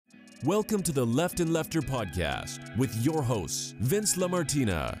Welcome to the Left and Lefter podcast with your hosts, Vince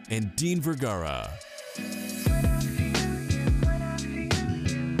LaMartina and Dean Vergara.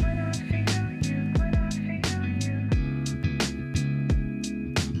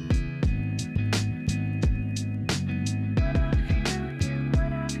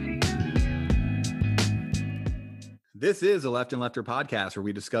 This is a Left and Lefter podcast where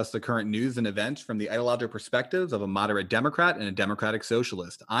we discuss the current news and events from the ideological perspectives of a moderate Democrat and a democratic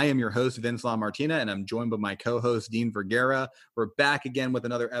socialist. I am your host, Vince LaMartina, and I'm joined by my co-host, Dean Vergara. We're back again with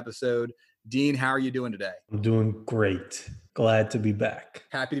another episode. Dean, how are you doing today? I'm doing great. Glad to be back.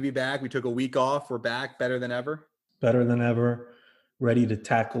 Happy to be back. We took a week off. We're back better than ever. Better than ever. Ready to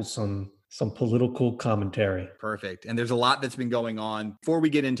tackle some political commentary. Perfect. And there's a lot that's been going on. Before we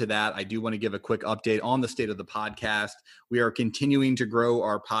get into that, I do want to give a quick update on the state of the podcast. We are continuing to grow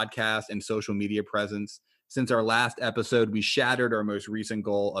our podcast and social media presence. Since our last episode, we shattered our most recent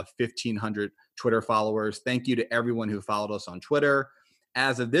goal of 1,500 Twitter followers. Thank you to everyone who followed us on Twitter.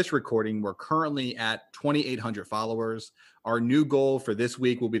 As of this recording, we're currently at 2,800 followers. Our new goal for this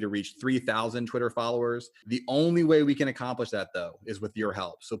week will be to reach 3,000 Twitter followers. The only way we can accomplish that, though, is with your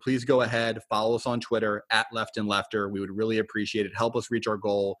help. So please go ahead, follow us on Twitter at Left and Lefter. We would really appreciate it. Help us reach our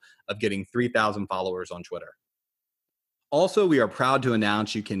goal of getting 3,000 followers on Twitter. Also, we are proud to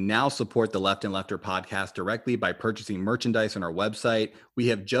announce you can now support the Left and Lefter podcast directly by purchasing merchandise on our website. We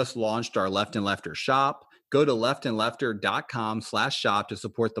have just launched our Left and Lefter shop. Go to leftandlefter.com/shop to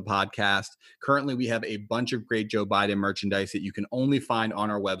support the podcast. Currently, we have a bunch of great Joe Biden merchandise that you can only find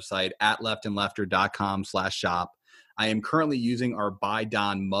on our website at leftandlefter.com/shop. I am currently using our Buy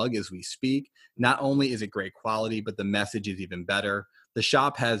Don mug as we speak. Not only is it great quality, but the message is even better. The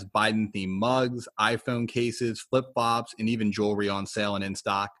shop has Biden-themed mugs, iPhone cases, flip-flops, and even jewelry on sale and in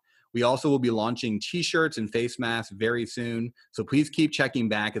stock. We also will be launching t-shirts and face masks very soon. So please keep checking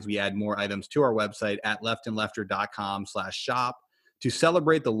back as we add more items to our website at leftandlefter.com/shop. To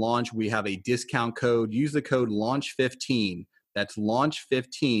celebrate the launch, we have a discount code. Use the code LAUNCH15. That's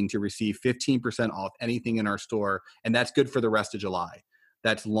LAUNCH15 to receive 15% off anything in our store. And that's good for the rest of July.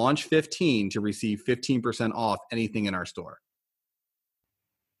 That's LAUNCH15 to receive 15% off anything in our store.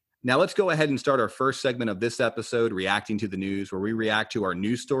 Now let's go ahead and start our first segment of this episode, Reacting to the News, where we react to our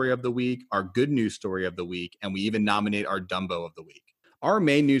news story of the week, our good news story of the week, and we even nominate our Dumbo of the week. Our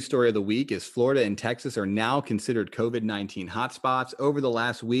main news story of the week is Florida and Texas are now considered COVID-19 hotspots. Over the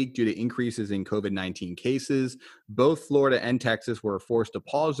last week, due to increases in COVID-19 cases, both Florida and Texas were forced to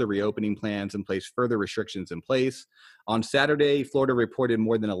pause their reopening plans and place further restrictions in place. On Saturday, Florida reported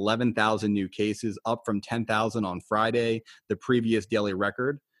more than 11,000 new cases, up from 10,000 on Friday, the previous daily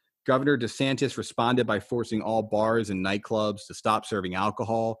record. Governor DeSantis responded by forcing all bars and nightclubs to stop serving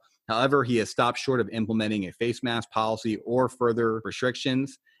alcohol. However, he has stopped short of implementing a face mask policy or further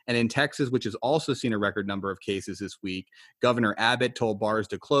restrictions. And in Texas, which has also seen a record number of cases this week, Governor Abbott told bars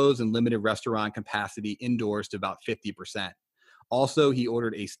to close and limited restaurant capacity indoors to about 50%. Also, he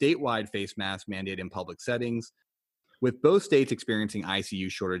ordered a statewide face mask mandate in public settings. With both states experiencing ICU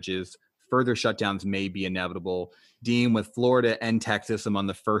shortages, further shutdowns may be inevitable. Dean, with Florida and Texas among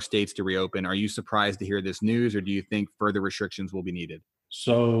the first states to reopen, are you surprised to hear this news, or do you think further restrictions will be needed?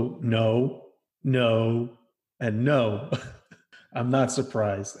 So no, and no. I'm not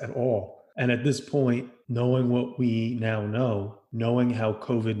surprised at all. And at this point, knowing what we now know, knowing how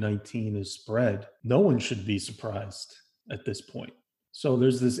COVID-19 is spread, no one should be surprised at this point. So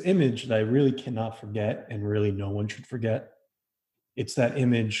there's this image that I really cannot forget, and really no one should forget. It's that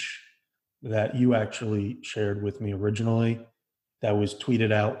image that you actually shared with me originally that was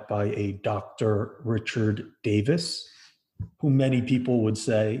tweeted out by a Dr. Richard Davis, who many people would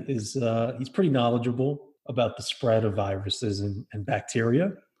say is he's pretty knowledgeable about the spread of viruses and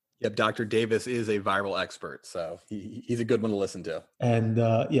bacteria. Yep, Dr. Davis is a viral expert, so he's a good one to listen to. And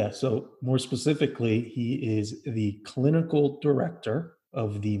so more specifically, he is the clinical director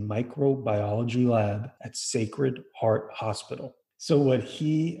of the microbiology lab at Sacred Heart Hospital. So what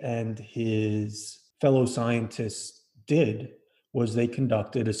he and his fellow scientists did was they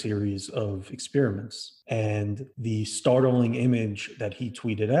conducted a series of experiments. And the startling image that he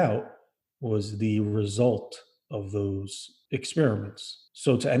tweeted out was the result of those experiments.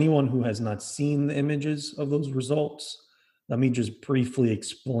 So to anyone who has not seen the images of those results, let me just briefly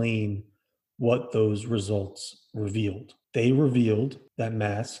explain what those results revealed. They revealed that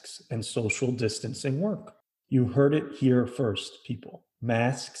masks and social distancing work. You heard it here first, people.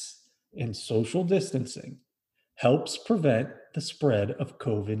 Masks and social distancing helps prevent the spread of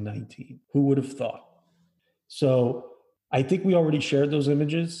COVID-19. Who would have thought? So I think we already shared those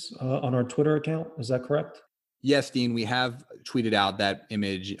images on our Twitter account. Is that correct? Yes, Dean, we have tweeted out that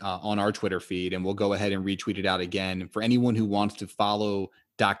image on our Twitter feed, and we'll go ahead and retweet it out again. For anyone who wants to follow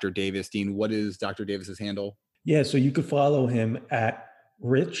Dr. Davis, Dean, what is Dr. Davis's handle? Yeah, so you could follow him at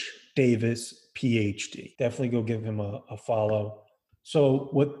Rich Davis PhD. Definitely go give him a follow. So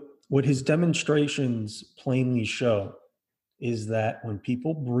what his demonstrations plainly show is that when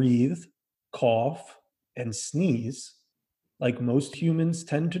people breathe, cough, and sneeze, like most humans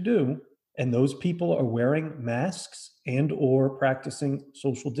tend to do, and those people are wearing masks and or practicing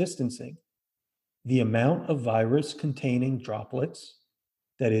social distancing, the amount of virus containing droplets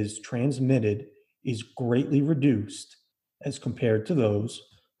that is transmitted is greatly reduced as compared to those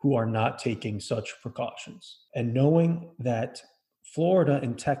who are not taking such precautions. And knowing that Florida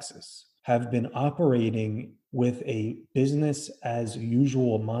and Texas have been operating with a business as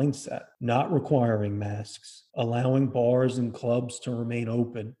usual mindset, not requiring masks, allowing bars and clubs to remain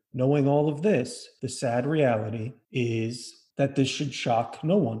open. Knowing all of this, the sad reality is that this should shock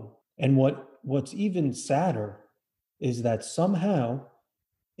no one. And what's even sadder is that somehow,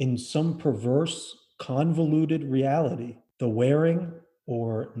 in some perverse, convoluted reality, the wearing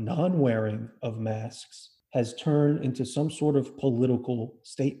or non wearing of masks has turned into some sort of political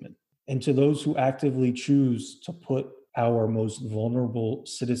statement. And to those who actively choose to put our most vulnerable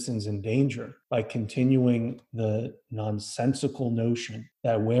citizens in danger by continuing the nonsensical notion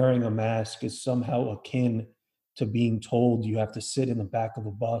that wearing a mask is somehow akin to being told you have to sit in the back of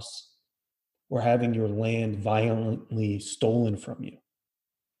a bus or having your land violently stolen from you.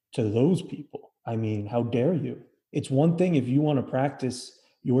 To those people, I mean, how dare you? It's one thing if you want to practice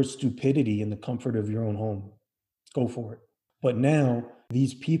your stupidity in the comfort of your own home, go for it. But now,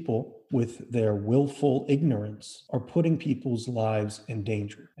 these people, with their willful ignorance, are putting people's lives in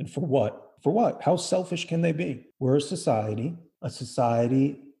danger. And for what? For what? How selfish can they be? We're a society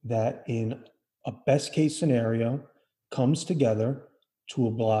that, in a best case scenario, comes together to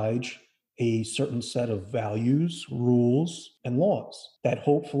oblige a certain set of values, rules, and laws that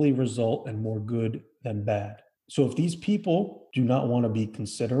hopefully result in more good than bad. So if these people do not want to be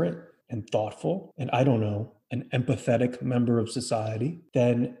considerate and thoughtful, and I don't know, an empathetic member of society,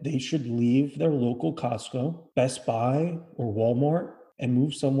 then they should leave their local Costco, Best Buy, or Walmart and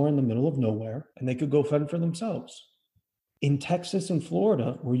move somewhere in the middle of nowhere, and they could go fend for themselves. In Texas and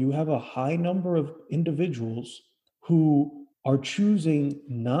Florida, where you have a high number of individuals who are choosing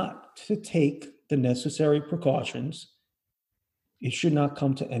not to take the necessary precautions, it should not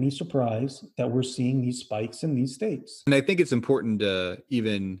come to any surprise that we're seeing these spikes in these states. And I think it's important to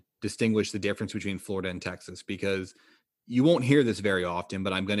even distinguish the difference between Florida and Texas, because you won't hear this very often,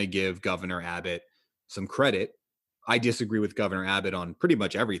 but I'm going to give Governor Abbott some credit. I disagree with Governor Abbott on pretty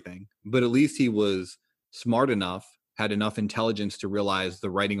much everything, but at least he was smart enough, had enough intelligence to realize the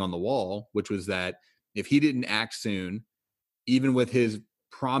writing on the wall, which was that if he didn't act soon, even with his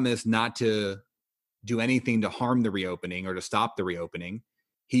promise not to do anything to harm the reopening or to stop the reopening,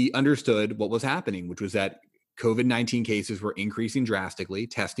 he understood what was happening, which was that COVID-19 cases were increasing drastically,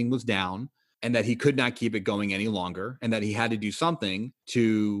 testing was down, and that he could not keep it going any longer, and that he had to do something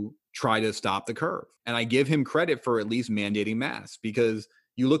to try to stop the curve. And I give him credit for at least mandating masks, because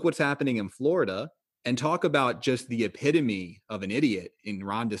you look what's happening in Florida and talk about just the epitome of an idiot in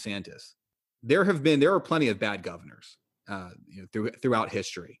Ron DeSantis. There are plenty of bad governors throughout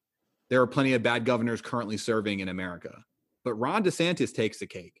history. There are plenty of bad governors currently serving in America, but Ron DeSantis takes the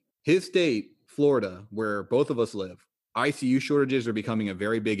cake. His state, Florida, where both of us live, ICU shortages are becoming a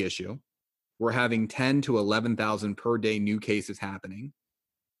very big issue. We're having 10 to 11,000 per day new cases happening.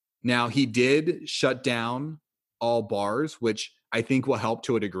 Now, he did shut down all bars, which I think will help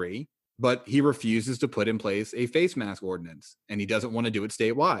to a degree, but he refuses to put in place a face mask ordinance, and he doesn't want to do it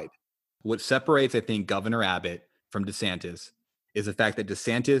statewide. What separates, I think, Governor Abbott from DeSantis is the fact that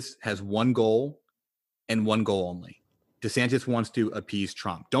DeSantis has one goal and one goal only. DeSantis wants to appease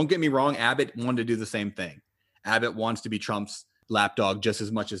Trump. Don't get me wrong, Abbott wanted to do the same thing. Abbott wants to be Trump's lapdog just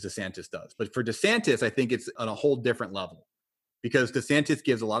as much as DeSantis does. But for DeSantis, I think it's on a whole different level, because DeSantis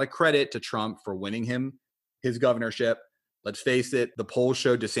gives a lot of credit to Trump for winning him his governorship. Let's face it, the polls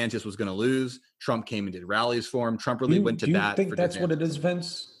showed DeSantis was going to lose. Trump came and did rallies for him. Trump really went to bat. Do you think that's what it is,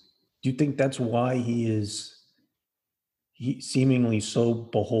 Vince? Do you think that's why he seemingly so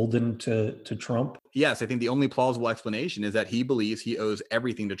beholden to Trump? Yes, I think the only plausible explanation is that he believes he owes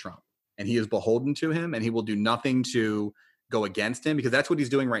everything to Trump, and he is beholden to him, and he will do nothing to go against him, because that's what he's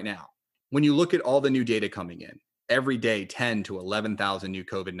doing right now. When you look at all the new data coming in, every day 10 to 11,000 new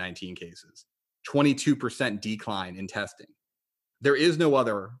COVID-19 cases, 22% decline in testing. There is no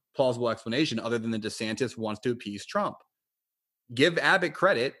other plausible explanation other than that DeSantis wants to appease Trump. give Abbott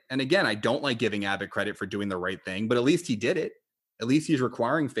credit. And again, I don't like giving Abbott credit for doing the right thing, but at least he did it. At least he's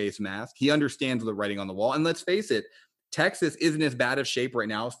requiring face masks. He understands the writing on the wall. And let's face it, Texas isn't as bad of shape right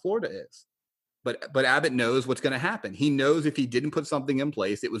now as Florida is. But Abbott knows what's going to happen. He knows if he didn't put something in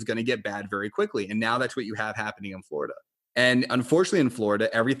place, it was going to get bad very quickly. And now that's what you have happening in Florida. And unfortunately, in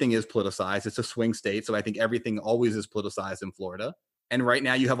Florida, everything is politicized. It's a swing state. So I think everything always is politicized in Florida. And right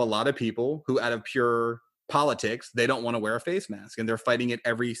now you have a lot of people who, out of pure politics, they don't want to wear a face mask and they're fighting it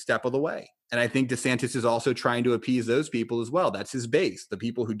every step of the way. And I think DeSantis is also trying to appease those people as well. That's his base. The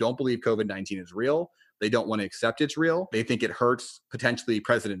people who don't believe COVID-19 is real. They don't want to accept it's real. They think it hurts potentially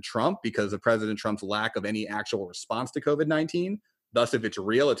President Trump because of President Trump's lack of any actual response to COVID-19. Thus, if it's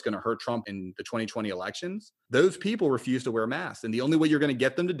real, it's going to hurt Trump in the 2020 elections. Those people refuse to wear masks. And the only way you're going to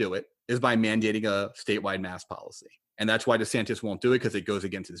get them to do it is by mandating a statewide mask policy. And that's why DeSantis won't do it, because it goes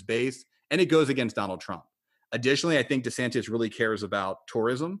against his base and it goes against Donald Trump. Additionally, I think DeSantis really cares about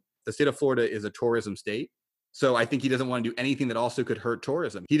tourism. The state of Florida is a tourism state. So I think he doesn't want to do anything that also could hurt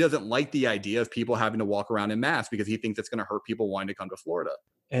tourism. He doesn't like the idea of people having to walk around in masks because he thinks it's going to hurt people wanting to come to Florida.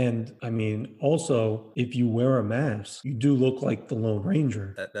 And I mean, also, if you wear a mask, you do look like the Lone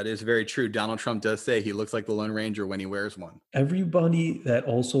Ranger. That is very true. Donald Trump does say he looks like the Lone Ranger when he wears one. Everybody that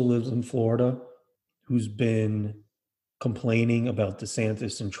also lives in Florida who's been complaining about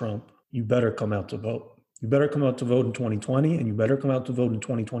DeSantis and Trump, you better come out to vote. You better come out to vote in 2020 and you better come out to vote in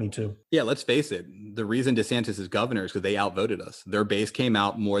 2022. Yeah, let's face it. The reason DeSantis is governor is because they outvoted us. Their base came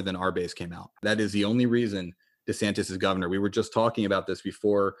out more than our base came out. That is the only reason DeSantis is governor. We were just talking about this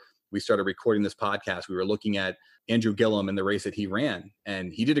before we started recording this podcast. We were looking at Andrew Gillum and the race that he ran,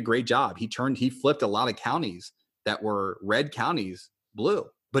 and he did a great job. He flipped a lot of counties that were red counties blue,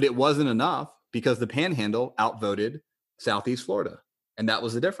 but it wasn't enough because the Panhandle outvoted Southeast Florida, and that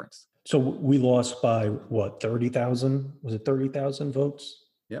was the difference. So we lost by what, 30,000? Was it 30,000 votes?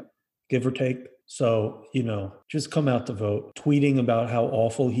 Yep. Give or take. So, just come out to vote. Tweeting about how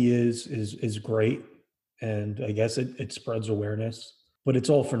awful he is great. And I guess it spreads awareness, but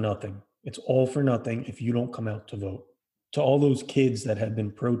it's all for nothing. It's all for nothing if you don't come out to vote. To all those kids that have been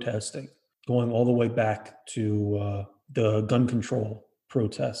protesting, going all the way back to the gun control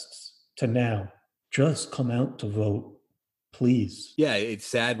protests to now, just come out to vote. Please. Yeah, it's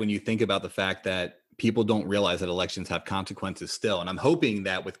sad when you think about the fact that people don't realize that elections have consequences still. And I'm hoping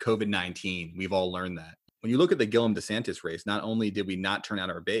that with COVID-19, we've all learned that. When you look at the Gillum DeSantis race, not only did we not turn out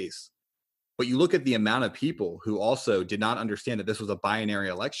our base, but you look at the amount of people who also did not understand that this was a binary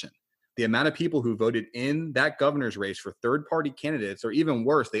election. The amount of people who voted in that governor's race for third-party candidates, or even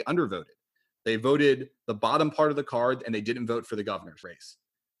worse, they undervoted. They voted the bottom part of the card and they didn't vote for the governor's race.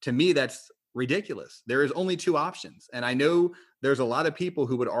 To me, that's ridiculous. There is only two options. And I know there's a lot of people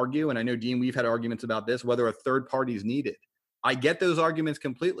who would argue, and I know, Dean, we've had arguments about this, whether a third party is needed. I get those arguments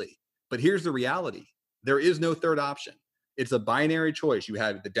completely. But here's the reality. There is no third option. It's a binary choice. You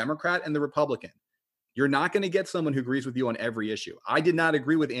have the Democrat and the Republican. You're not going to get someone who agrees with you on every issue. I did not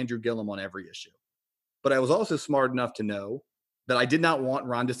agree with Andrew Gillum on every issue. But I was also smart enough to know that I did not want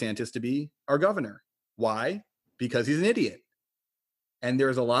Ron DeSantis to be our governor. Why? Because he's an idiot. And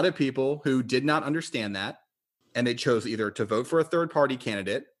there's a lot of people who did not understand that, and they chose either to vote for a third-party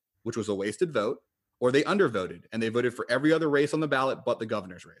candidate, which was a wasted vote, or they undervoted, and they voted for every other race on the ballot but the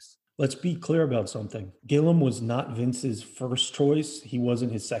governor's race. Let's be clear about something. Gillum was not Vince's first choice. He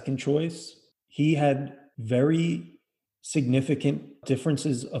wasn't his second choice. He had very significant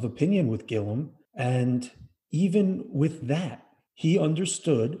differences of opinion with Gillum, and even with that, he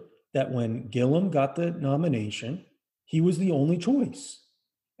understood that when Gillum got the nomination, he was the only choice.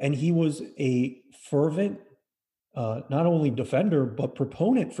 And he was a fervent, not only defender, but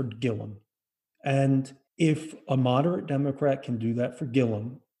proponent for Gillum. And if a moderate Democrat can do that for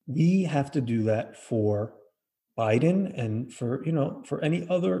Gillum, we have to do that for Biden and for any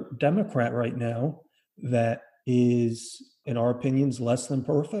other Democrat right now that is, in our opinions, less than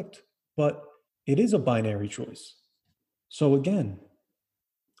perfect. But it is a binary choice. So again,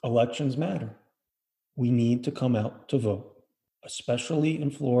 elections matter. We need to come out to vote, especially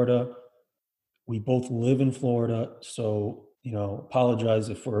in Florida. We both live in Florida, so, apologize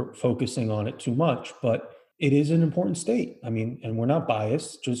if we're focusing on it too much, but it is an important state. I mean, and we're not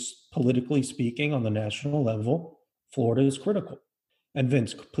biased, just politically speaking on the national level, Florida is critical. And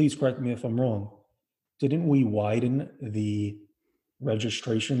Vince, please correct me if I'm wrong. Didn't we widen the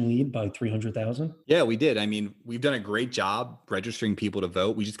registration lead by 300,000? Yeah, we did. I mean, we've done a great job registering people to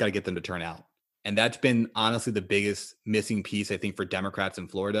vote. We just got to get them to turn out. And that's been honestly the biggest missing piece, I think, for Democrats in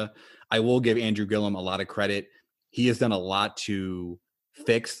Florida. I will give Andrew Gillum a lot of credit. He has done a lot to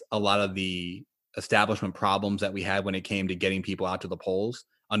fix a lot of the establishment problems that we had when it came to getting people out to the polls.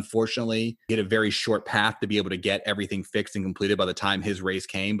 Unfortunately, he had a very short path to be able to get everything fixed and completed by the time his race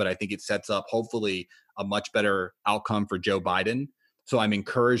came. But I think it sets up, hopefully, a much better outcome for Joe Biden. So I'm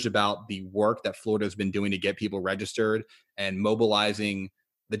encouraged about the work that Florida has been doing to get people registered and mobilizing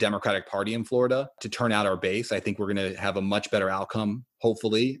the Democratic Party in Florida to turn out our base. I think we're going to have a much better outcome,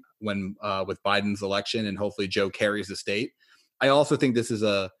 hopefully, when with Biden's election, and hopefully Joe carries the state. I also think this is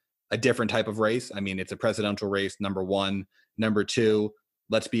a different type of race. I mean, it's a presidential race, number one. Number two,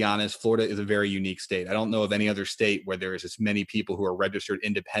 let's be honest, Florida is a very unique state. I don't know of any other state where there is as many people who are registered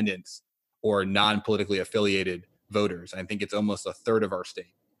independents or non-politically affiliated voters. I think it's almost a third of our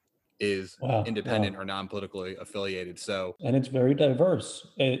state is independent or non-politically affiliated. So, and it's very diverse.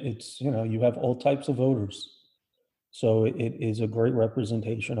 It's, you have all types of voters. So it is a great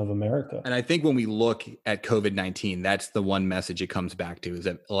representation of America. And I think when we look at COVID-19, that's the one message it comes back to, is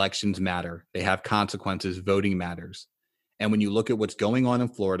that elections matter. They have consequences. Voting matters. And when you look at what's going on in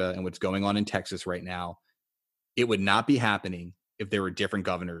Florida and what's going on in Texas right now, it would not be happening if there were different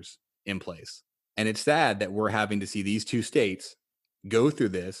governors in place. And it's sad that we're having to see these two states go through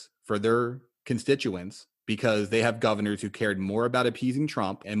this for their constituents because they have governors who cared more about appeasing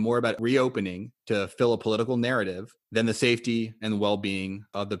Trump and more about reopening to fill a political narrative than the safety and well-being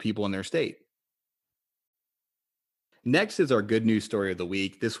of the people in their state. Next is our good news story of the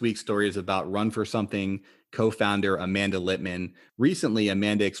week. This week's story is about Run for Something co-founder Amanda Litman. Recently,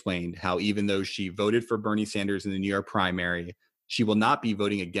 Amanda explained how even though she voted for Bernie Sanders in the New York primary, she will not be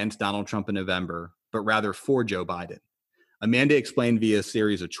voting against Donald Trump in November, but rather for Joe Biden. Amanda explained via a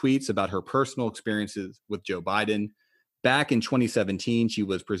series of tweets about her personal experiences with Joe Biden. Back in 2017, she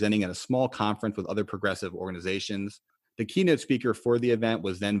was presenting at a small conference with other progressive organizations. The keynote speaker for the event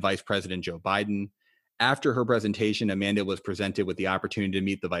was then Vice President Joe Biden. After her presentation, Amanda was presented with the opportunity to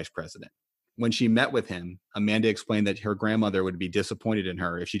meet the vice president. When she met with him, Amanda explained that her grandmother would be disappointed in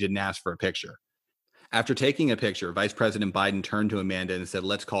her if she didn't ask for a picture. After taking a picture, Vice President Biden turned to Amanda and said,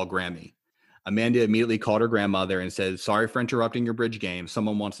 "Let's call Grammy." Amanda immediately called her grandmother and said, "Sorry for interrupting your bridge game.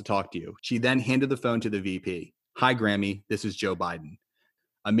 Someone wants to talk to you." She then handed the phone to the VP. "Hi, Grammy. This is Joe Biden."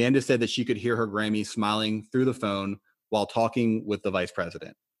 Amanda said that she could hear her Grammy smiling through the phone while talking with the vice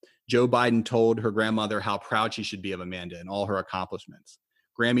president. Joe Biden told her grandmother how proud she should be of Amanda and all her accomplishments.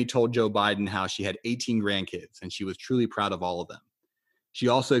 Grammy told Joe Biden how she had 18 grandkids and she was truly proud of all of them. She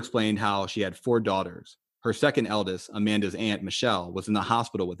also explained how she had 4 daughters. Her second eldest, Amanda's aunt, Michelle, was in the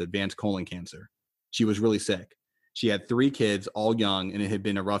hospital with advanced colon cancer. She was really sick. She had 3 kids, all young, and it had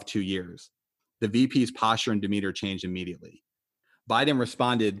been a rough 2 years. The VP's posture and demeanor changed immediately. Biden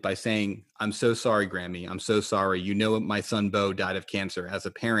responded by saying, "I'm so sorry, Grammy. I'm so sorry. You know my son, Bo, died of cancer. As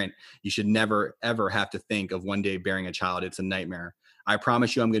a parent, you should never, ever have to think of one day bearing a child. It's a nightmare. I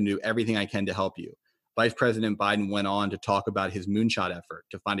promise you I'm going to do everything I can to help you." Vice President Biden went on to talk about his moonshot effort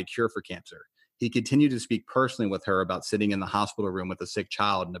to find a cure for cancer. He continued to speak personally with her about sitting in the hospital room with a sick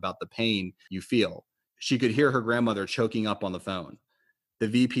child and about the pain you feel. She could hear her grandmother choking up on the phone. The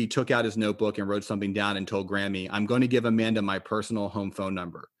VP took out his notebook and wrote something down and told Grammy, "I'm going to give Amanda my personal home phone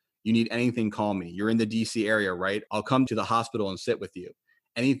number. You need anything, call me. You're in the DC area, right? I'll come to the hospital and sit with you.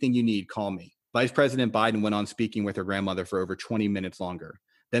 Anything you need, call me." Vice President Biden went on speaking with her grandmother for over 20 minutes longer.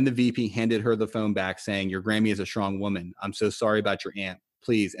 Then the VP handed her the phone back saying, "Your Grammy is a strong woman. I'm so sorry about your aunt.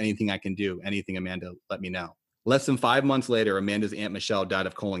 Please, anything I can do, anything, Amanda, let me know." Less than 5 months later, Amanda's aunt Michelle died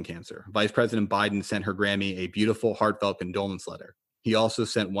of colon cancer. Vice President Biden sent her Grammy a beautiful, heartfelt condolence letter. He also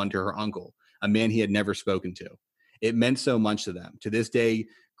sent one to her uncle, a man he had never spoken to. It meant so much to them. To this day,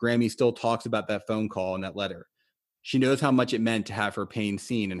 Grammy still talks about that phone call and that letter. She knows how much it meant to have her pain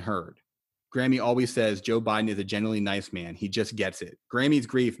seen and heard. Grammy always says Joe Biden is a genuinely nice man. He just gets it. Grammy's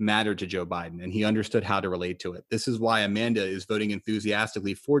grief mattered to Joe Biden, and he understood how to relate to it. This is why Amanda is voting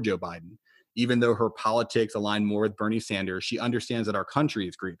enthusiastically for Joe Biden. Even though her politics align more with Bernie Sanders, she understands that our country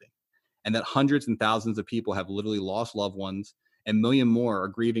is grieving and that hundreds and thousands of people have literally lost loved ones, and a million more are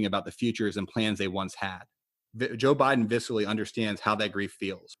grieving about the futures and plans they once had. Joe Biden viscerally understands how that grief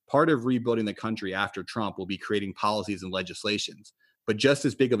feels. Part of rebuilding the country after Trump will be creating policies and legislations. But just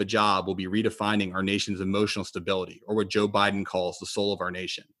as big of a job will be redefining our nation's emotional stability, or what Joe Biden calls the soul of our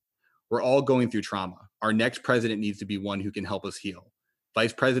nation. We're all going through trauma. Our next president needs to be one who can help us heal.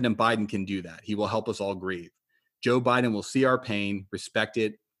 Vice President Biden can do that. He will help us all grieve. Joe Biden will see our pain, respect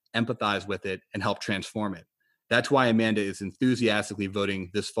it, empathize with it, and help transform it. That's why Amanda is enthusiastically voting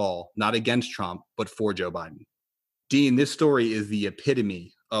this fall, not against Trump, but for Joe Biden. Dean, this story is the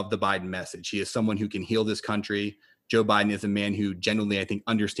epitome of the Biden message. He is someone who can heal this country. Joe Biden is a man who genuinely, I think,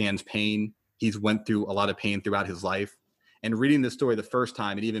 understands pain. He's went through a lot of pain throughout his life. And reading this story the first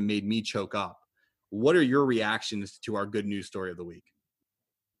time, it even made me choke up What are your reactions to our good news story of the week?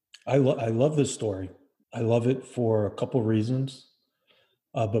 I love this story. I love it for a couple reasons.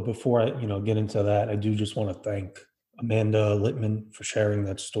 But before I, get into that, I do just want to thank Amanda Littman for sharing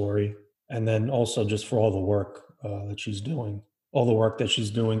that story, and then also just for all the work that she's doing, all the work that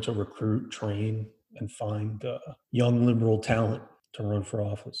she's doing to recruit, train, and find young liberal talent to run for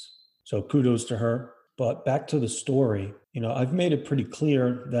office. So kudos to her. But back to the story, I've made it pretty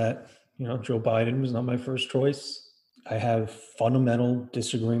clear that Joe Biden was not my first choice. I have fundamental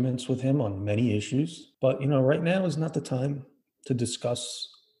disagreements with him on many issues, but right now is not the time to discuss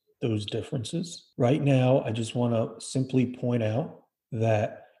those differences. Right now, I just want to simply point out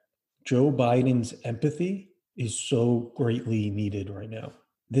that Joe Biden's empathy is so greatly needed right now.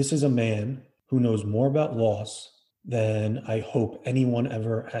 This is a man who knows more about loss than I hope anyone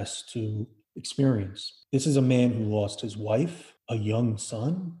ever has to experience. This is a man who lost his wife, a young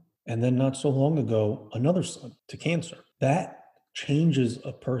son, and then not so long ago, another son to cancer. That changes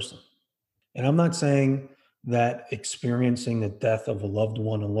a person. And I'm not saying that experiencing the death of a loved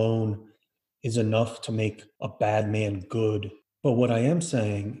one alone is enough to make a bad man good. But what I am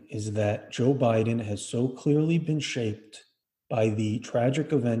saying is that Joe Biden has so clearly been shaped by the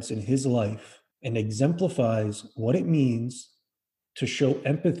tragic events in his life and exemplifies what it means to show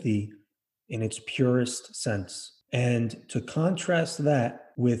empathy in its purest sense. And to contrast that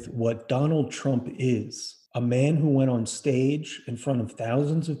with what Donald Trump is, a man who went on stage in front of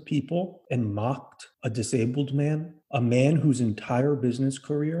thousands of people and mocked a disabled man, a man whose entire business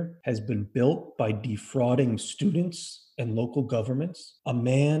career has been built by defrauding students and local governments, a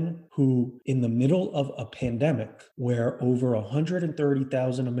man who, in the middle of a pandemic where over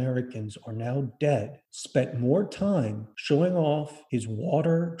 130,000 Americans are now dead, spent more time showing off his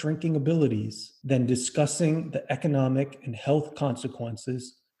water drinking abilities than discussing the economic and health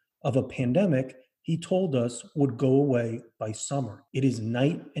consequences of a pandemic he told us would go away by summer. It is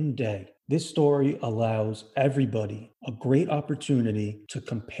night and day. This story allows everybody a great opportunity to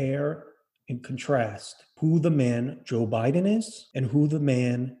compare and contrast who the man Joe Biden is and who the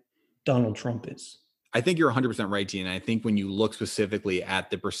man Donald Trump is. I think you're 100% right, Gene. I think when you look specifically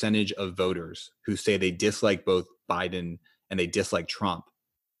at the percentage of voters who say they dislike both Biden and they dislike Trump,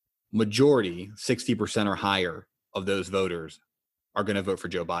 majority, 60% or higher of those voters are going to vote for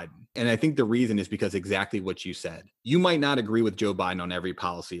Joe Biden. And I think the reason is because exactly what you said. You might not agree with Joe Biden on every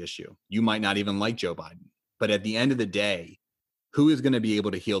policy issue. You might not even like Joe Biden. But at the end of the day, who is going to be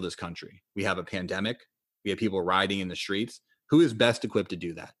able to heal this country? We have a pandemic. We have people rioting in the streets. Who is best equipped to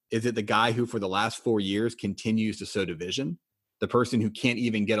do that? Is it the guy who for the last 4 years continues to sow division? The person who can't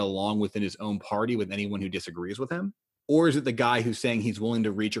even get along within his own party with anyone who disagrees with him? Or is it the guy who's saying he's willing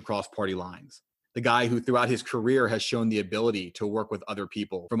to reach across party lines? The guy who throughout his career has shown the ability to work with other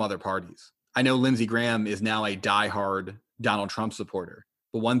people from other parties. I know Lindsey Graham is now a diehard Donald Trump supporter,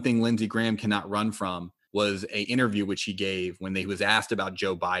 but one thing Lindsey Graham cannot run from was an interview which he gave when he was asked about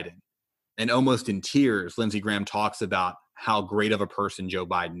Joe Biden. And almost in tears, Lindsey Graham talks about how great of a person Joe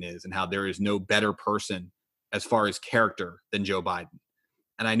Biden is and how there is no better person as far as character than Joe Biden.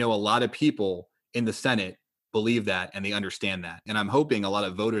 And I know a lot of people in the Senate believe that and they understand that. And I'm hoping a lot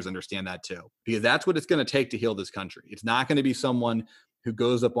of voters understand that too, because that's what it's going to take to heal this country. It's not going to be someone who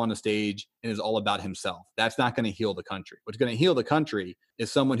goes up on a stage and is all about himself. That's not going to heal the country. What's going to heal the country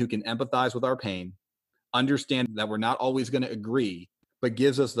is someone who can empathize with our pain, understand that we're not always going to agree, but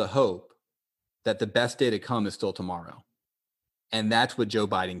gives us the hope that the best day to come is still tomorrow. And that's what Joe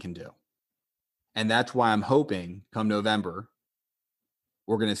Biden can do. And that's why I'm hoping come November,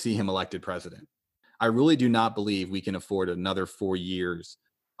 we're going to see him elected president. I really do not believe we can afford another 4 years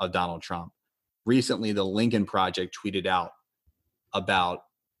of Donald Trump. Recently, the Lincoln Project tweeted out about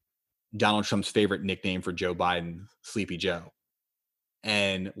Donald Trump's favorite nickname for Joe Biden, Sleepy Joe.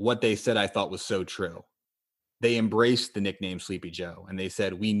 And what they said I thought was so true. They embraced the nickname Sleepy Joe, and they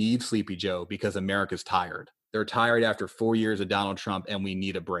said, we need Sleepy Joe because America's tired. They're tired after 4 years of Donald Trump, and we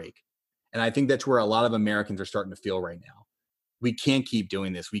need a break. And I think that's where a lot of Americans are starting to feel right now. We can't keep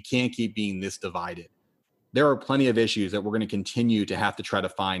doing this. We can't keep being this divided. There are plenty of issues that we're going to continue to have to try to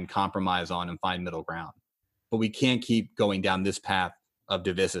find compromise on and find middle ground. But we can't keep going down this path of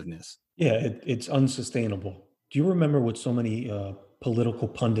divisiveness. Yeah, it's unsustainable. Do you remember what so many political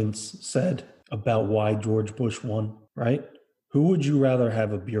pundits said about why George Bush won, right? Who would you rather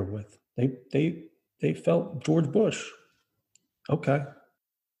have a beer with? They felt George Bush. Okay.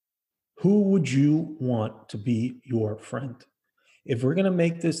 Who would you want to be your friend? If we're going to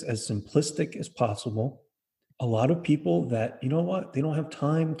make this as simplistic as possible, a lot of people that, you know what, they don't have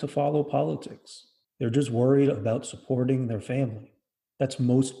time to follow politics. They're just worried about supporting their family. That's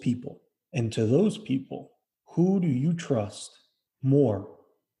most people. And to those people, who do you trust more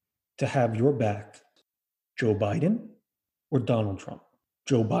to have your back, Joe Biden or Donald Trump?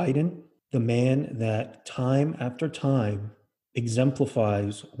 Joe Biden, the man that time after time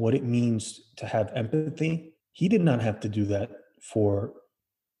exemplifies what it means to have empathy. He did not have to do that for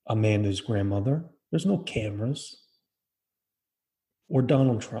Amanda's grandmother. There's no cameras. Or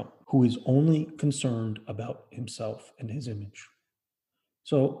Donald Trump, who is only concerned about himself and his image.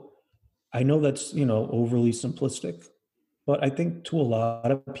 So I know that's, overly simplistic, but I think to a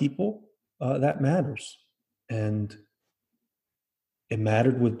lot of people, that matters. And it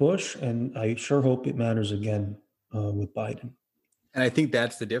mattered with Bush, and I sure hope it matters again with Biden. And I think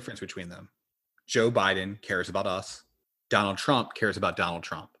that's the difference between them. Joe Biden cares about us. Donald Trump cares about Donald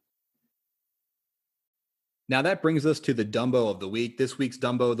Trump. Now that brings us to the Dumbo of the week. This week's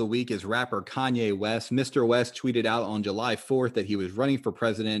Dumbo of the week is rapper Kanye West. Mr. West tweeted out on July 4th that he was running for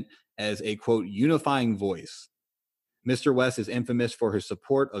president as a, quote, unifying voice. Mr. West is infamous for his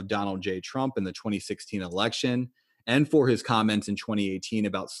support of Donald J. Trump in the 2016 election and for his comments in 2018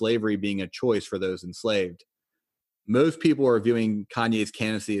 about slavery being a choice for those enslaved. Most people are viewing Kanye's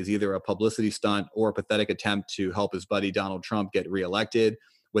candidacy as either a publicity stunt or a pathetic attempt to help his buddy Donald Trump get reelected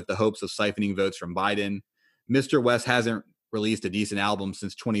with the hopes of siphoning votes from Biden. Mr. West hasn't released a decent album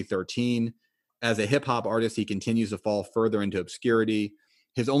since 2013. As a hip-hop artist, he continues to fall further into obscurity.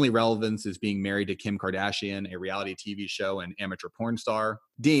 His only relevance is being married to Kim Kardashian, a reality TV show and amateur porn star.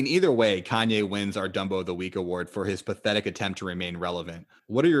 Dean, either way, Kanye wins our Dumbo of the Week award for his pathetic attempt to remain relevant.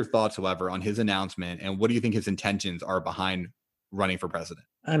 What are your thoughts, however, on his announcement, and what do you think his intentions are behind running for president?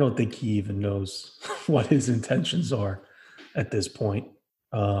 I don't think he even knows what his intentions are at this point.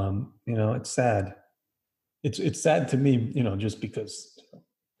 It's sad. It's sad to me, just because,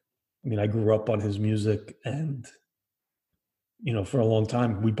 I grew up on his music and, for a long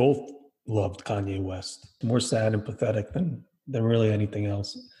time, we both loved Kanye West. More sad and pathetic than really anything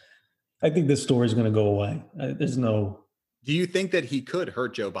else. I think this story is going to go away. Do you think that he could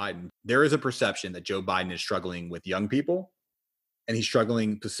hurt Joe Biden? There is a perception that Joe Biden is struggling with young people, and he's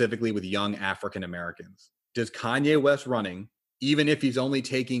struggling specifically with young African Americans. Does Kanye West running, even if he's only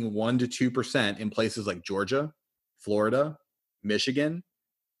taking 1% to 2% in places like Georgia, Florida, Michigan,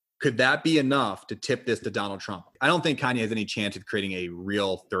 could that be enough to tip this to Donald Trump? I don't think Kanye has any chance of creating a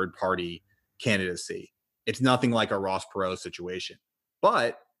real third-party candidacy. It's nothing like a Ross Perot situation.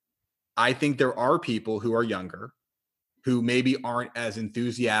 But I think there are people who are younger, who maybe aren't as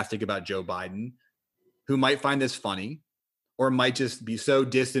enthusiastic about Joe Biden, who might find this funny, or might just be so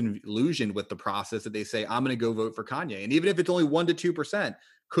disillusioned with the process that they say, I'm going to go vote for Kanye. And even if it's only 1% to 2%,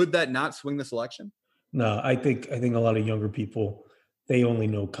 could that not swing this election? No, I think a lot of younger people, they only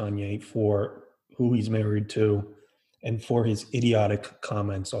know Kanye for who he's married to and for his idiotic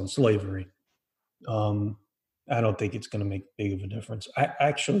comments on slavery. I don't think it's going to make big of a difference. I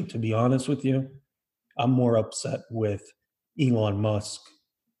actually, to be honest with you, I'm more upset with Elon Musk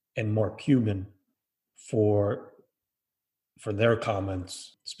and Mark Cuban for their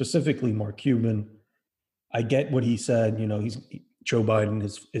comments, specifically Mark Cuban. I get what he said, Joe Biden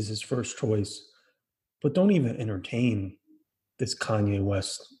is his first choice, but don't even entertain this Kanye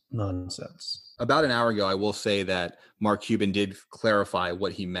West nonsense. About an hour ago, I will say that Mark Cuban did clarify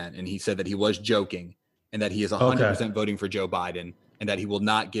what he meant, and he said that he was joking and that he is 100% voting for Joe Biden and that he will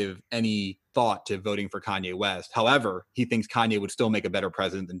not give any thought to voting for Kanye West. However, he thinks Kanye would still make a better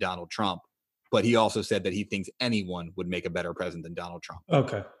president than Donald Trump. But he also said that he thinks anyone would make a better president than Donald Trump.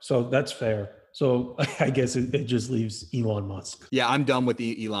 Okay, so that's fair. So I guess it just leaves Elon Musk. Yeah, I'm done with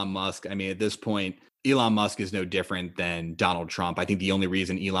Elon Musk. At this point, Elon Musk is no different than Donald Trump. I think the only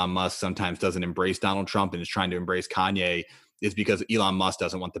reason Elon Musk sometimes doesn't embrace Donald Trump and is trying to embrace Kanye is because Elon Musk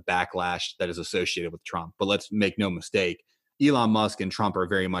doesn't want the backlash that is associated with Trump. But let's make no mistake, Elon Musk and Trump are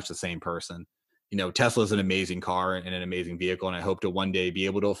very much the same person. Tesla is an amazing car and an amazing vehicle, and I hope to one day be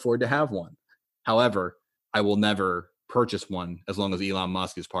able to afford to have one. However, I will never purchase one as long as Elon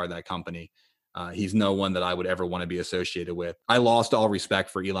Musk is part of that company. He's no one that I would ever want to be associated with. I lost all respect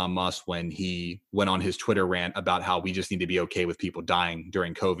for Elon Musk when he went on his Twitter rant about how we just need to be okay with people dying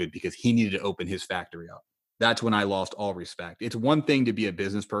during COVID because he needed to open his factory up. That's when I lost all respect. It's one thing to be a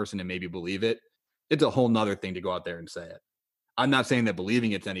business person and maybe believe it. It's a whole nother thing to go out there and say it. I'm not saying that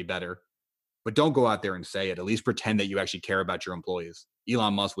believing it's any better, but don't go out there and say it. At least pretend that you actually care about your employees.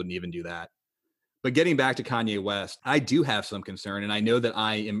 Elon Musk wouldn't even do that. But getting back to Kanye West, I do have some concern, and I know that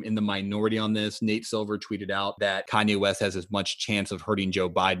I am in the minority on this. Nate Silver tweeted out that Kanye West has as much chance of hurting Joe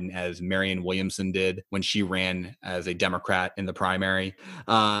Biden as Marianne Williamson did when she ran as a Democrat in the primary.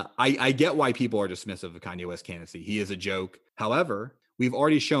 I get why people are dismissive of Kanye West's candidacy. He is a joke. However, we've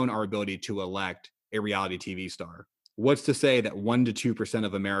already shown our ability to elect a reality TV star. What's to say that 1% to 2%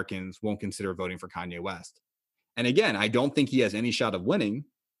 of Americans won't consider voting for Kanye West? And again, I don't think he has any shot of winning,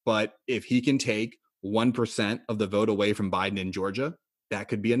 but if he can take 1% of the vote away from Biden in Georgia, that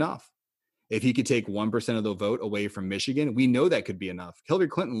could be enough. If he could take 1% of the vote away from Michigan, we know that could be enough. Hillary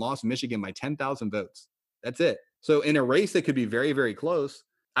Clinton lost Michigan by 10,000 votes. That's it. So in a race that could be very, very close,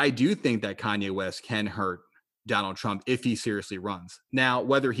 I do think that Kanye West can hurt Donald Trump if he seriously runs. Now,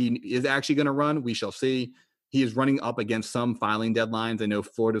 whether he is actually going to run, we shall see. He is running up against some filing deadlines. I know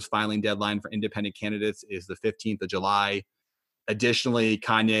Florida's filing deadline for independent candidates is the 15th of July. Additionally,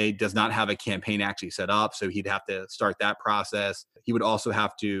 Kanye does not have a campaign actually set up, so he'd have to start that process. He would also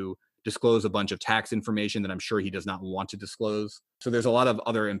have to disclose a bunch of tax information that I'm sure he does not want to disclose. So there's a lot of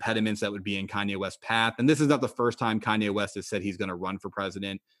other impediments that would be in Kanye West's path. And this is not the first time Kanye West has said he's going to run for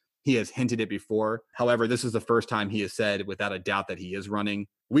president. He has hinted it before. However, this is the first time he has said without a doubt that he is running.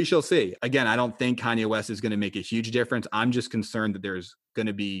 We shall see. Again, I don't think Kanye West is going to make a huge difference. I'm just concerned that there's going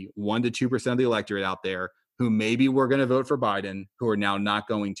to be 1% to 2% of the electorate out there who maybe were going to vote for Biden, who are now not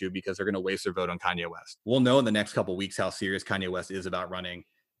going to because they're going to waste their vote on Kanye West. We'll know in the next couple of weeks how serious Kanye West is about running.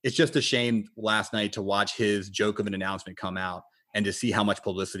 It's just a shame last night to watch his joke of an announcement come out and to see how much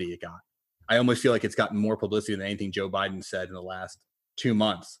publicity it got. I almost feel like it's gotten more publicity than anything Joe Biden said in the last 2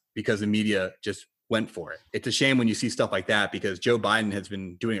 months because the media just went for it. It's a shame when you see stuff like that because Joe Biden has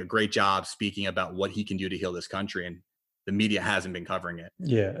been doing a great job speaking about what he can do to heal this country, and the media hasn't been covering it.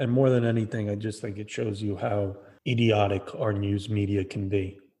 Yeah, and more than anything, I just think it shows you how idiotic our news media can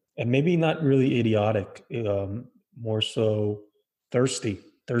be. And maybe not really idiotic, more so thirsty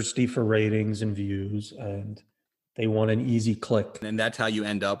for ratings and views, and they want an easy click. And that's how you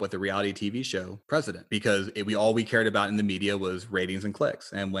end up with a reality TV show president, because all we cared about in the media was ratings and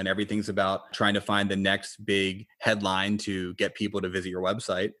clicks. And when everything's about trying to find the next big headline to get people to visit your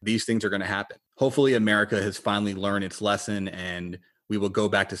website, these things are going to happen. Hopefully America has finally learned its lesson and we will go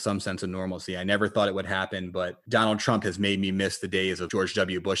back to some sense of normalcy. I never thought it would happen, but Donald Trump has made me miss the days of George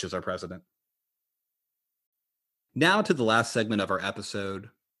W. Bush as our president. Now to the last segment of our episode.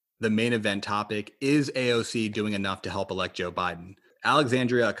 The main event topic: is AOC doing enough to help elect Joe Biden?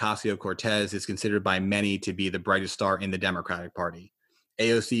 Alexandria Ocasio-Cortez is considered by many to be the brightest star in the Democratic Party.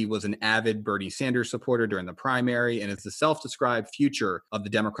 AOC was an avid Bernie Sanders supporter during the primary and is the self-described future of the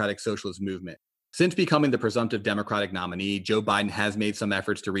Democratic Socialist movement. Since becoming the presumptive Democratic nominee, Joe Biden has made some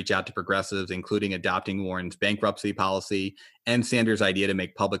efforts to reach out to progressives, including adopting Warren's bankruptcy policy and Sanders' idea to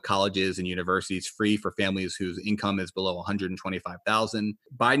make public colleges and universities free for families whose income is below $125,000.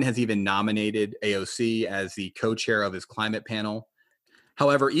 Biden has even nominated AOC as the co-chair of his climate panel.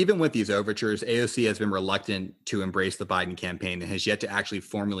 However, even with these overtures, AOC has been reluctant to embrace the Biden campaign and has yet to actually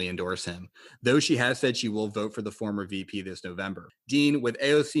formally endorse him, though she has said she will vote for the former VP this November. Dean, with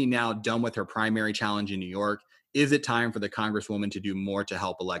AOC now done with her primary challenge in New York, is it time for the Congresswoman to do more to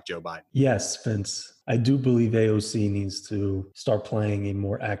help elect Joe Biden? Yes, Vince. I do believe AOC needs to start playing a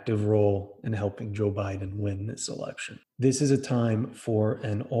more active role in helping Joe Biden win this election. This is a time for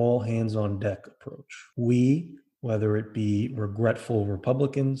an all-hands-on-deck approach. We, whether it be regretful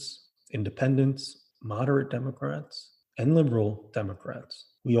Republicans, independents, moderate Democrats, and liberal Democrats,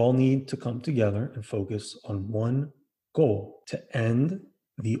 we all need to come together and focus on one goal: to end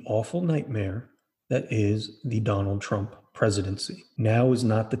the awful nightmare that is the Donald Trump presidency. Now is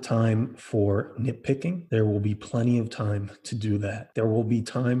not the time for nitpicking. There will be plenty of time to do that. There will be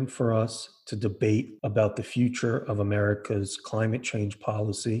time for us to debate about the future of America's climate change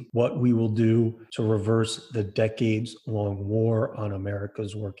policy, what we will do to reverse the decades-long war on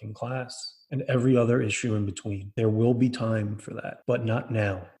America's working class, and every other issue in between. There will be time for that, but not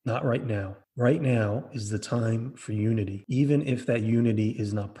now, not right now. Right now is the time for unity, even if that unity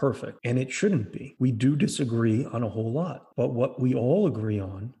is not perfect, and it shouldn't be. We do disagree on a whole lot, but what we all agree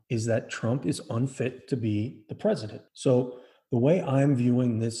on is that Trump is unfit to be the president. So the way I'm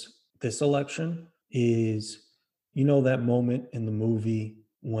viewing this election is, you know, that moment in the movie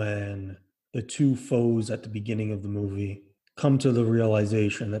when the two foes at the beginning of the movie come to the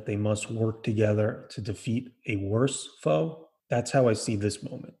realization that they must work together to defeat a worse foe? That's how I see this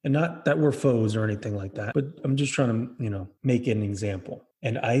moment. And not that we're foes or anything like that, but I'm just trying to, make it an example.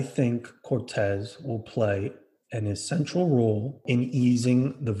 And I think Cortez will play an essential role in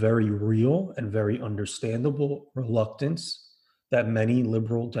easing the very real and very understandable reluctance that many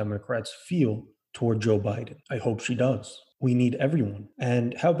liberal Democrats feel toward Joe Biden. I hope she does. We need everyone.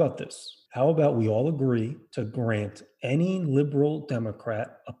 And how about this? How about we all agree to grant any liberal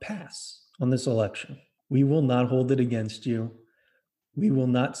Democrat a pass on this election? We will not hold it against you. We will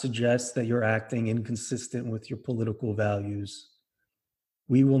not suggest that you're acting inconsistent with your political values.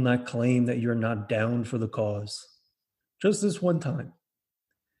 We will not claim that you're not down for the cause. Just this one time.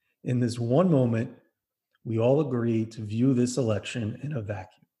 In this one moment, we all agree to view this election in a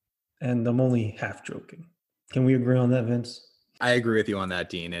vacuum. And I'm only half joking. Can we agree on that, Vince? I agree with you on that,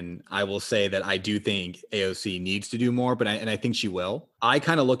 Dean. And I will say that I do think AOC needs to do more, but I think she will. I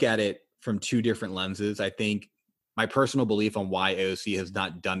kind of look at it from two different lenses. I think my personal belief on why AOC has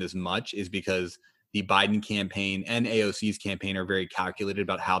not done as much is because the Biden campaign and AOC's campaign are very calculated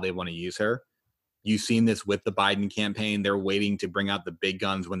about how they want to use her. You've seen this with the Biden campaign. They're waiting to bring out the big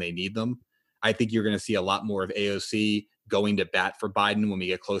guns when they need them. I think you're going to see a lot more of AOC going to bat for Biden when we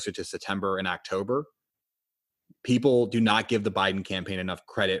get closer to September and October. People do not give the Biden campaign enough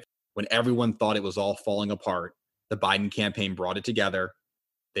credit. When everyone thought it was all falling apart, the Biden campaign brought it together.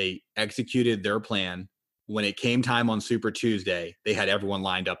 They executed their plan. When it came time on Super Tuesday, they had everyone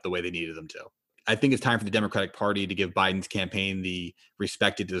lined up the way they needed them to. I think it's time for the Democratic Party to give Biden's campaign the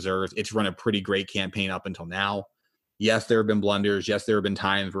respect it deserves. It's run a pretty great campaign up until now. Yes, there have been blunders. Yes, there have been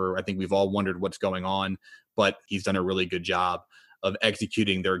times where I think we've all wondered what's going on, but he's done a really good job of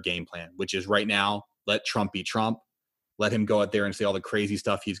executing their game plan, which is right now, let Trump be Trump. Let him go out there and say all the crazy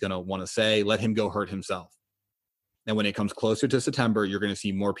stuff he's going to want to say. Let him go hurt himself. And when it comes closer to September, you're going to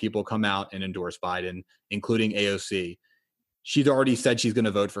see more people come out and endorse Biden, including AOC. She's already said she's going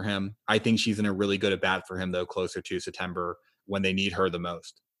to vote for him. I think she's in a really good at bat for him, though, closer to September when they need her the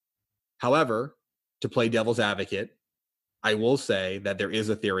most. However, to play devil's advocate, I will say that there is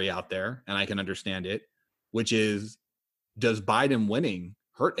a theory out there, and I can understand it, which is, does Biden winning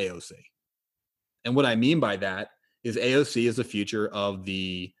hurt AOC? And what I mean by that is AOC is the future of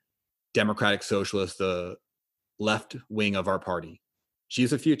the Democratic Socialist, the left wing of our party. She's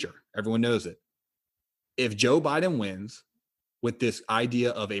the future. Everyone knows it. If Joe Biden wins with this idea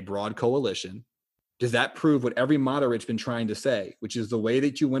of a broad coalition, does that prove what every moderate's been trying to say, which is the way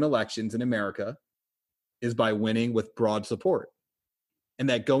that you win elections in America is by winning with broad support, and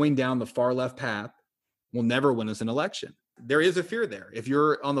that going down the far left path will never win us an election? There is a fear there. If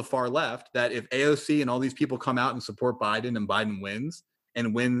you're on the far left, that if AOC and all these people come out and support Biden and Biden wins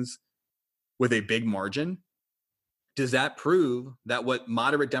and wins with a big margin, does that prove that what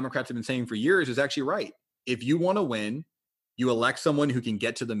moderate Democrats have been saying for years is actually right? If you want to win, you elect someone who can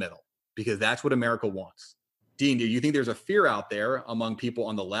get to the middle, because that's what America wants. Dean, do you think there's a fear out there among people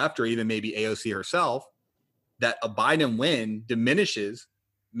on the left, or even maybe AOC herself, that a Biden win diminishes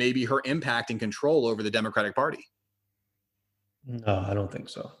maybe her impact and control over the Democratic Party? No, I don't think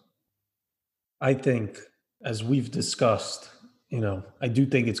so. I think, as we've discussed, I do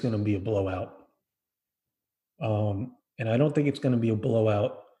think it's going to be a blowout. And I don't think it's going to be a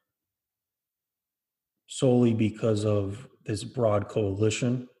blowout solely because of this broad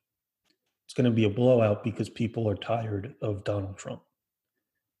coalition. It's going to be a blowout because people are tired of Donald Trump.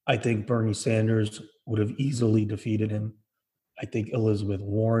 I think Bernie Sanders would have easily defeated him. I think Elizabeth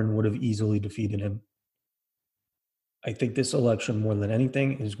Warren would have easily defeated him. I think this election, more than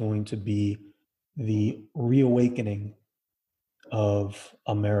anything, is going to be the reawakening of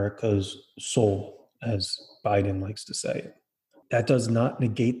America's soul, as Biden likes to say. That does not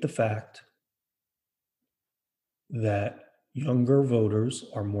negate the fact that younger voters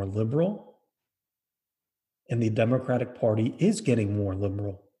are more liberal, and the Democratic Party is getting more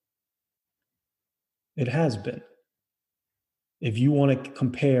liberal. It has been. If you want to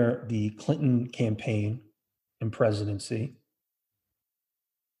compare the Clinton campaign and presidency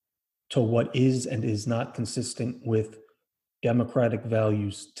to what is and is not consistent with Democratic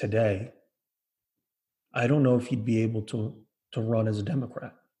values today, I don't know if he'd be able to run as a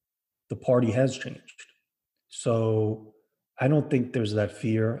Democrat. The party has changed. So I don't think there's that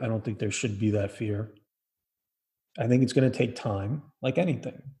fear. I don't think there should be that fear. I think it's going to take time, like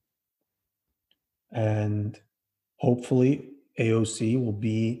anything. And hopefully AOC will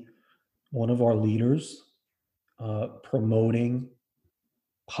be one of our leaders promoting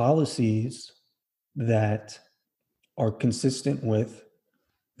policies that are consistent with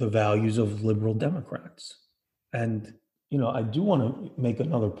the values of liberal Democrats. And, I do want to make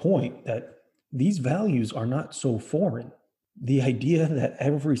another point that these values are not so foreign. The idea that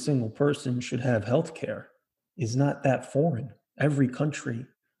every single person should have health care is not that foreign. Every country,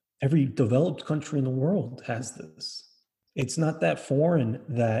 every developed country in the world has this. It's not that foreign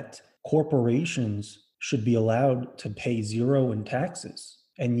that corporations should be allowed to pay zero in taxes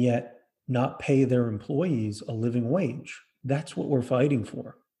and yet not pay their employees a living wage. That's what we're fighting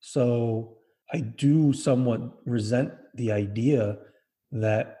for. So I do somewhat resent the idea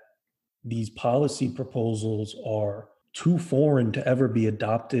that these policy proposals are too foreign to ever be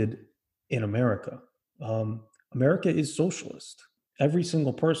adopted in America. America is socialist, Every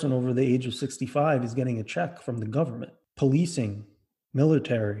single person over the age of 65 is getting a check from the government. Policing,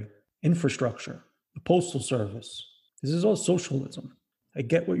 military, infrastructure, the postal service. This is all socialism. I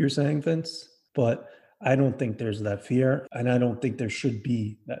get what you're saying, Vince, but I don't think there's that fear, and I don't think there should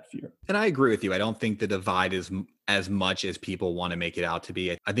be that fear. And I agree with you. I don't think the divide is as much as people want to make it out to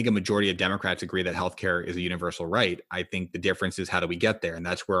be. I think a majority of Democrats agree that healthcare is a universal right. I think the difference is how do we get there? And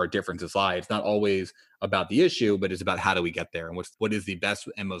that's where our differences lie. It's not always about the issue, but it's about how do we get there and what is the best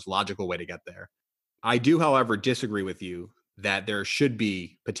and most logical way to get there. I do, however, disagree with you that there should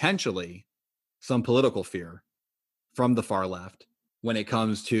be potentially some political fear from the far left when it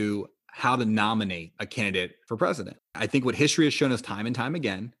comes to how to nominate a candidate for president. I think what history has shown us time and time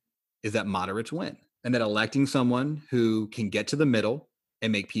again is that moderates win, and that electing someone who can get to the middle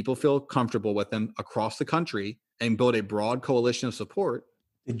and make people feel comfortable with them across the country and build a broad coalition of support.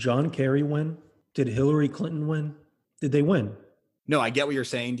 Did John Kerry win? Did Hillary Clinton win? Did they win? No, I get what you're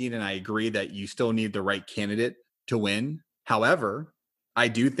saying, Dean, and I agree that you still need the right candidate to win. However, I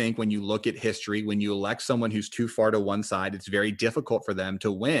do think when you look at history, when you elect someone who's too far to one side, it's very difficult for them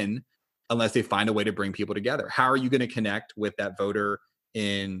to win unless they find a way to bring people together. How are you going to connect with that voter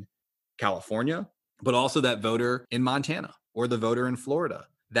in California, but also that voter in Montana or the voter in Florida?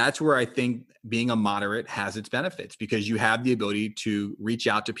 That's where I think being a moderate has its benefits, because you have the ability to reach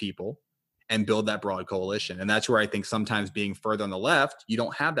out to people and build that broad coalition. And that's where I think sometimes being further on the left, you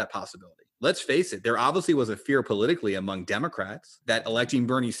don't have that possibility. Let's face it, there obviously was a fear politically among Democrats that electing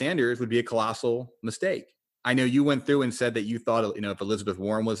Bernie Sanders would be a colossal mistake. I know you went through and said that you thought, if Elizabeth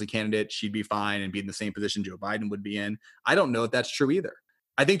Warren was a candidate, she'd be fine and be in the same position Joe Biden would be in. I don't know if that's true either.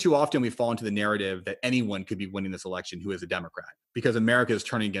 I think too often we fall into the narrative that anyone could be winning this election who is a Democrat, because America is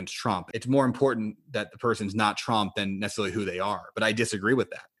turning against Trump. It's more important that the person's not Trump than necessarily who they are. But I disagree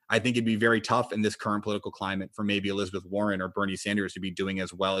with that. I think it'd be very tough in this current political climate for maybe Elizabeth Warren or Bernie Sanders to be doing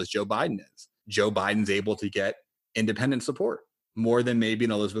as well as Joe Biden is. Joe Biden's able to get independent support more than maybe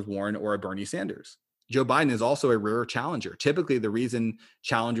an Elizabeth Warren or a Bernie Sanders. Joe Biden is also a rare challenger. Typically, the reason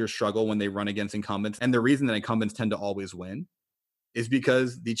challengers struggle when they run against incumbents, and the reason that incumbents tend to always win, is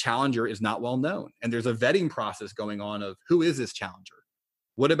because the challenger is not well known. And there's a vetting process going on of who is this challenger?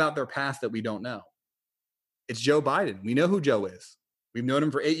 What about their past that we don't know? It's Joe Biden. We know who Joe is. We've known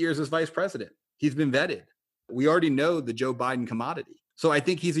him for 8 years as vice president. He's been vetted. We already know the Joe Biden commodity. So I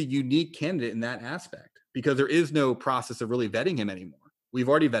think he's a unique candidate in that aspect, because there is no process of really vetting him anymore. We've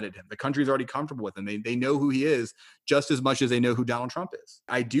already vetted him. The country's already comfortable with him. They know who he is just as much as they know who Donald Trump is.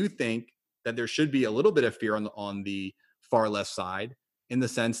 I do think that there should be a little bit of fear on the far left side, in the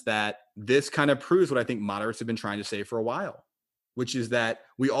sense that this kind of proves what I think moderates have been trying to say for a while, which is that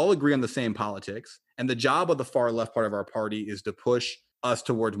we all agree on the same politics. And the job of the far left part of our party is to push us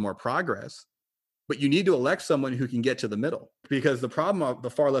towards more progress. But you need to elect someone who can get to the middle, because the problem of the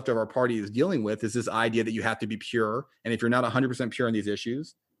far left of our party is dealing with is this idea that you have to be pure. And if you're not 100% pure on these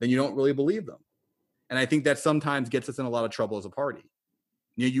issues, then you don't really believe them. And I think that sometimes gets us in a lot of trouble as a party.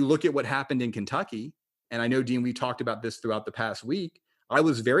 You look at what happened in Kentucky, and I know, Dean, we talked about this throughout the past week. I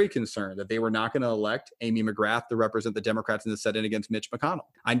was very concerned that they were not going to elect Amy McGrath to represent the Democrats in the Senate against Mitch McConnell.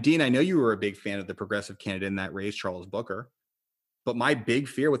 And Dean, I know you were a big fan of the progressive candidate in that race, Charles Booker. But my big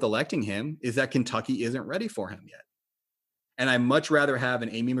fear with electing him is that Kentucky isn't ready for him yet. And I'd much rather have an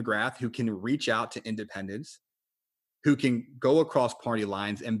Amy McGrath who can reach out to independents, who can go across party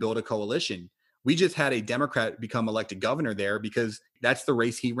lines and build a coalition. We just had a Democrat become elected governor there because that's the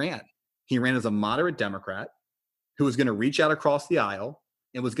race he ran. He ran as a moderate Democrat who was going to reach out across the aisle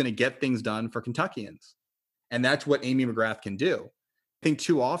and was going to get things done for Kentuckians. And that's what Amy McGrath can do. I think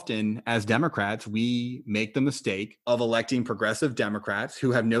too often as Democrats, we make the mistake of electing progressive Democrats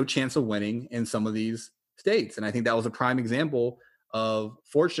who have no chance of winning in some of these states. And I think that was a prime example of,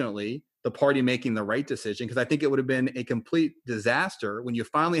 fortunately, the party making the right decision, because I think it would have been a complete disaster when you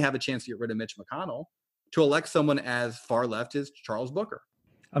finally have a chance to get rid of Mitch McConnell to elect someone as far left as Charles Booker.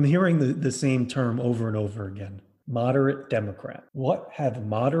 I'm hearing the same term over and over again. Moderate Democrat. What have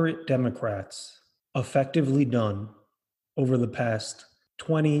moderate Democrats effectively done over the past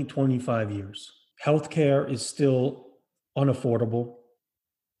 20, 25 years? Healthcare is still unaffordable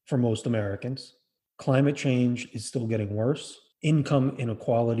for most Americans. Climate change is still getting worse. Income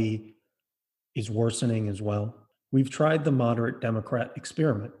inequality is worsening as well. We've tried the moderate Democrat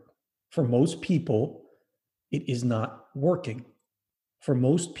experiment. For most people, it is not working. For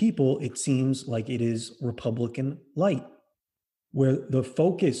most people, it seems like it is Republican light, where the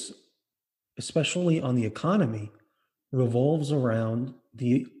focus, especially on the economy, revolves around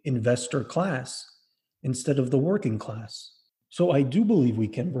the investor class instead of the working class. So I do believe we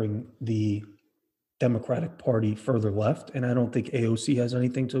can bring the Democratic Party further left, and I don't think AOC has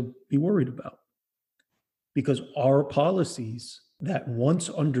anything to be worried about. Because our policies that once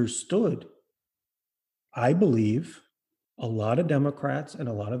understood, I believe a lot of Democrats and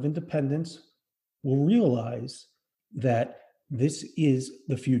a lot of independents will realize that this is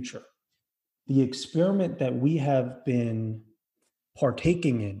the future. The experiment that we have been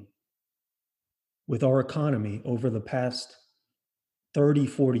partaking in with our economy over the past 30,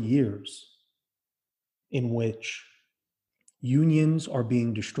 40 years, in which unions are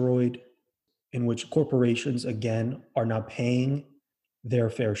being destroyed, in which corporations, again, are not paying their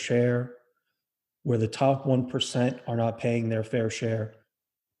fair share, where the top 1% are not paying their fair share.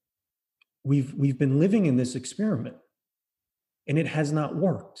 We've been living in this experiment, and it has not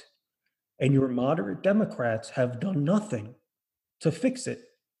worked. And your moderate Democrats have done nothing to fix it.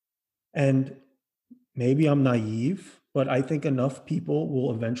 And maybe I'm naive, but I think enough people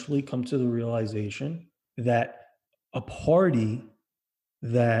will eventually come to the realization that a party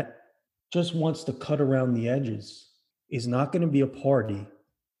that just wants to cut around the edges is not going to be a party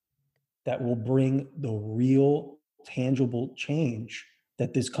that will bring the real tangible change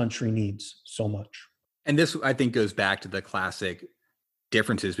that this country needs so much. And this, I think, goes back to the classic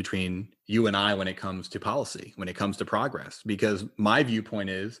differences between you and I when it comes to policy, when it comes to progress, because my viewpoint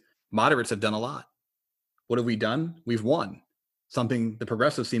is moderates have done a lot. What have we done? We've won, something the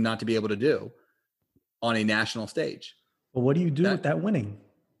progressives seem not to be able to do on a national stage. But what do you do with that winning?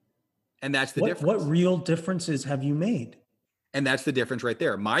 And that's the difference. What real differences have you made? And that's the difference right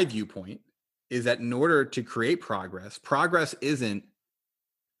there. My viewpoint is that in order to create progress, progress isn't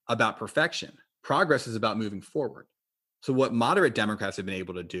about perfection. Progress is about moving forward. So what moderate Democrats have been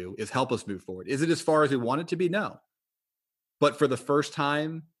able to do is help us move forward. Is it as far as we want it to be? No. But for the first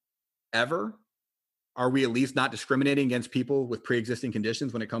time ever, are we at least not discriminating against people with pre-existing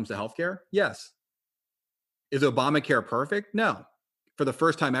conditions when it comes to healthcare? Yes. Is Obamacare perfect? No. For the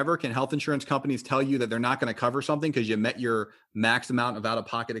first time ever, can health insurance companies tell you that they're not going to cover something because you met your max amount of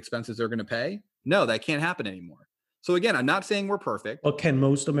out-of-pocket expenses they're going to pay? No, that can't happen anymore. So again, I'm not saying we're perfect. But can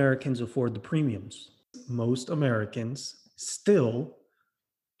most Americans afford the premiums? Most Americans still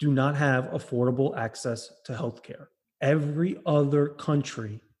do not have affordable access to healthcare. Every other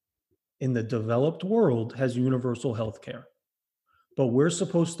country in the developed world has universal healthcare. But we're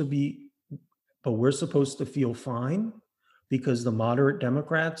supposed to feel fine because the moderate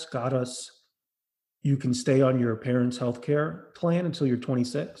Democrats got us, you can stay on your parents' healthcare plan until you're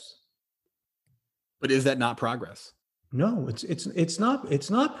 26. But is that not progress? No, it's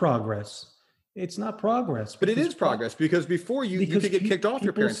not progress. It's not progress. But it is progress because before you could get kicked off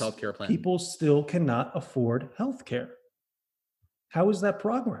your parents' healthcare plan. People still cannot afford healthcare. How is that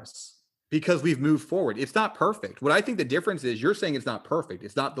progress? Because we've moved forward. It's not perfect. What I think the difference is, you're saying it's not perfect.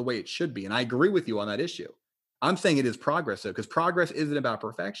 It's not the way it should be. And I agree with you on that issue. I'm saying it is progress, though, because progress isn't about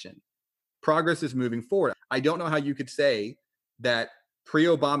perfection. Progress is moving forward. I don't know how you could say that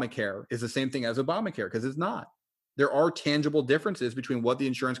pre-Obamacare is the same thing as Obamacare, because it's not. There are tangible differences between what the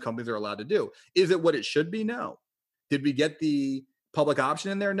insurance companies are allowed to do. Is it what it should be? No. Did we get the public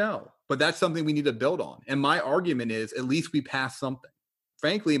option in there? No. But that's something we need to build on. And my argument is, at least we passed something.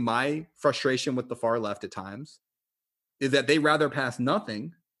 Frankly, my frustration with the far left at times is that they rather pass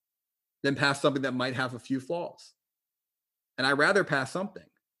nothing than pass something that might have a few flaws. And I rather pass something.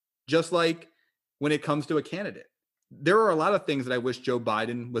 Just like when it comes to a candidate. There are a lot of things that I wish Joe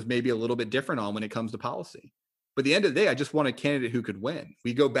Biden was maybe a little bit different on when it comes to policy. But at the end of the day, I just want a candidate who could win.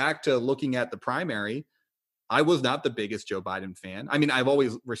 We go back to looking at the primary. I was not the biggest Joe Biden fan. I mean, I've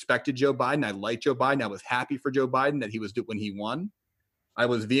always respected Joe Biden. I liked Joe Biden. I was happy for Joe Biden that he was when he won. I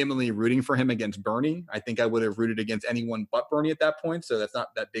was vehemently rooting for him against Bernie. I think I would have rooted against anyone but Bernie at that point. So that's not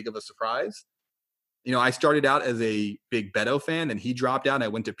that big of a surprise. You know, I started out as a big Beto fan and he dropped out and I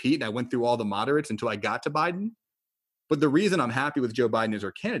went to Pete and I went through all the moderates until I got to Biden. But the reason I'm happy with Joe Biden as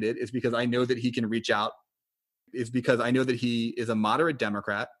our candidate is because I know that he can reach out, is because I know that he is a moderate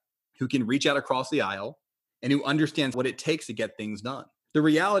Democrat who can reach out across the aisle and who understands what it takes to get things done. The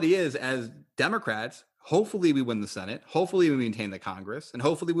reality is, as Democrats, hopefully we win the Senate, hopefully we maintain the Congress, and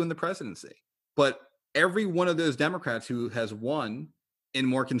hopefully we win the presidency. But every one of those Democrats who has won in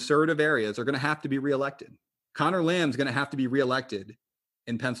more conservative areas are going to have to be reelected. Connor Lamb's going to have to be reelected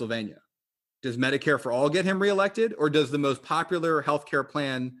in Pennsylvania. Does Medicare for All get him reelected, or does the most popular healthcare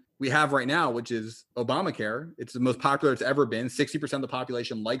plan we have right now, which is Obamacare, it's the most popular it's ever been, 60% of the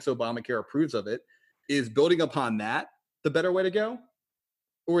population likes Obamacare, approves of it, is building upon that the better way to go?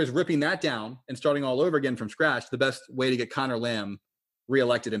 Or is ripping that down and starting all over again from scratch the best way to get Connor Lamb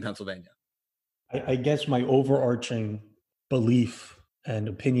reelected in Pennsylvania? I guess my overarching belief and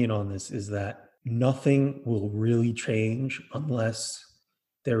opinion on this is that nothing will really change unless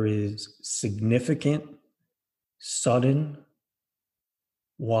there is significant, sudden,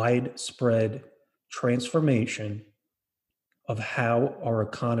 widespread transformation of how our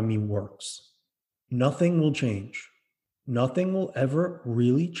economy works. Nothing will change. Nothing will ever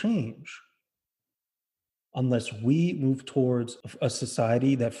really change unless we move towards a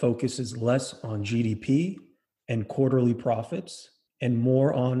society that focuses less on GDP and quarterly profits and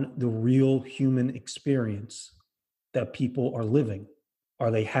more on the real human experience that people are living.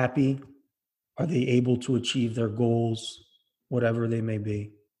 Are they happy? Are they able to achieve their goals, whatever they may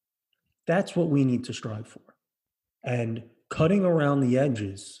be? That's what we need to strive for. And cutting around the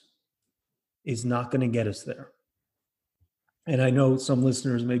edges is not going to get us there. And I know some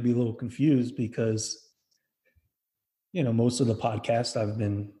listeners may be a little confused because, most of the podcasts I've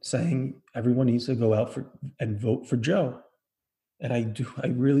been saying everyone needs to go out and vote for Joe. And I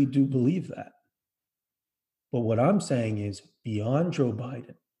really do believe that. But what I'm saying is beyond Joe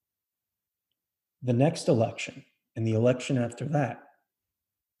Biden, the next election and the election after that,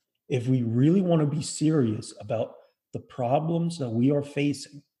 if we really want to be serious about the problems that we are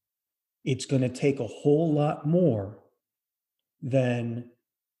facing, it's going to take a whole lot more than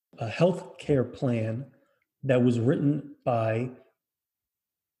a health care plan that was written by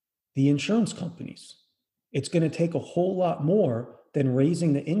the insurance companies. It's going to take a whole lot more than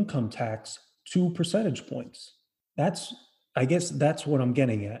raising the income tax 2 percentage points. I guess that's what I'm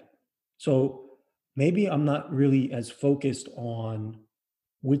getting at. So maybe I'm not really as focused on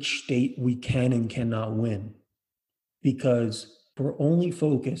which state we can and cannot win, because we're only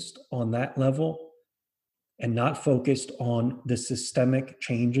focused on that level and not focused on the systemic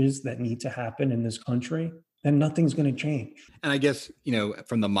changes that need to happen in this country, then nothing's going to change. And I guess,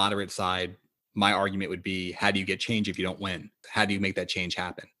 from the moderate side, my argument would be, how do you get change if you don't win? How do you make that change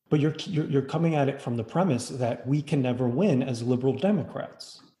happen? But you're coming at it from the premise that we can never win as liberal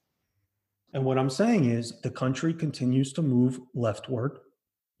Democrats. And what I'm saying is the country continues to move leftward.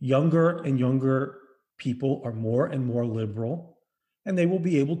 Younger and younger people are more and more liberal, and they will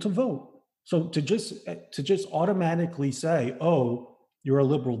be able to vote. So to just automatically say, oh, you're a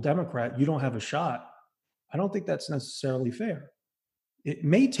liberal Democrat, you don't have a shot, I don't think that's necessarily fair. It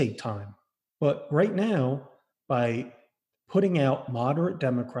may take time, but right now, by putting out moderate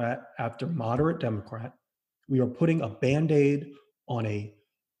Democrat after moderate Democrat, we are putting a Band-Aid on a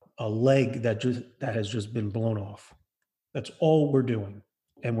leg that has just been blown off. That's all we're doing.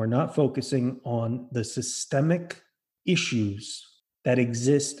 And we're not focusing on the systemic issues that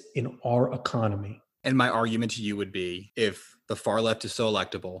exist in our economy. And my argument to you would be, if the far left is so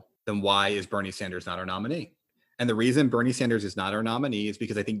electable, then why is Bernie Sanders not our nominee? And the reason Bernie Sanders is not our nominee is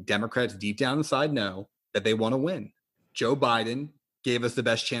because I think Democrats deep down inside know that they want to win. Joe Biden gave us the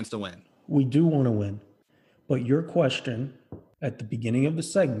best chance to win. We do want to win. But your question at the beginning of the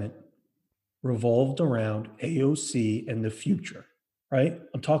segment revolved around AOC and the future, right?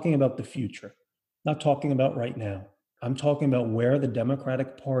 I'm talking about the future, not talking about right now. I'm talking about where the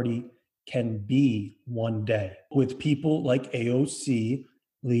Democratic Party can be one day with people like AOC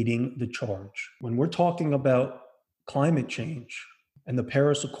leading the charge. When we're talking about climate change, and the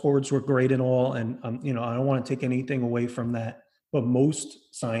Paris Accords were great and all, and I don't want to take anything away from that, but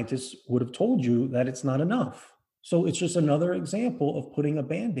most scientists would have told you that it's not enough. So it's just another example of putting a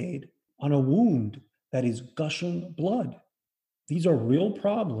Band-Aid on a wound that is gushing blood. These are real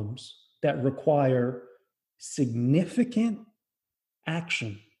problems that require significant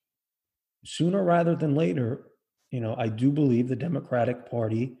action. Sooner rather than later, I do believe the Democratic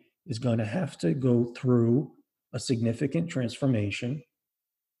Party is going to have to go through a significant transformation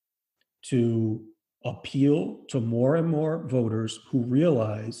to appeal to more and more voters who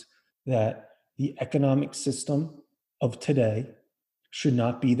realize that the economic system of today should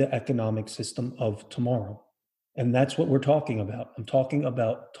not be the economic system of tomorrow. And that's what we're talking about. I'm talking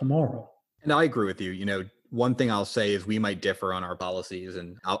about tomorrow. And I agree with you. One thing I'll say is we might differ on our policies,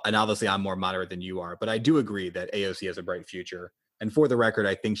 and obviously I'm more moderate than you are, but I do agree that AOC has a bright future. And for the record,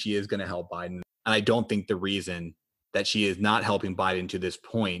 I think she is going to help Biden. And I don't think the reason that she is not helping Biden to this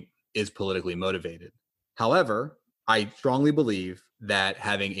point is politically motivated. However, I strongly believe that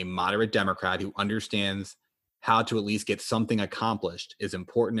having a moderate Democrat who understands how to at least get something accomplished is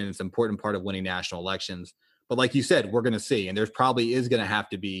important, and it's an important part of winning national elections. But like you said, we're going to see, and there's probably is going to have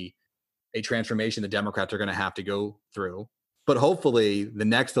to be a transformation the Democrats are going to have to go through. But hopefully the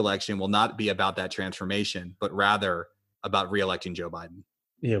next election will not be about that transformation, but rather about reelecting Joe Biden.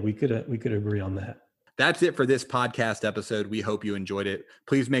 Yeah, we could agree on that. That's it for this podcast episode. We hope you enjoyed it.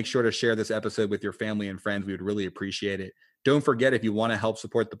 Please make sure to share this episode with your family and friends. We would really appreciate it. Don't forget, if you want to help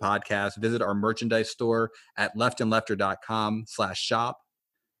support the podcast, visit our merchandise store at leftandlefter.com/shop.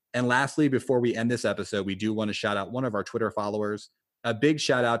 And lastly, before we end this episode, we do want to shout out one of our Twitter followers. A big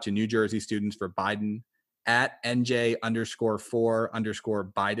shout out to New Jersey Students for Biden at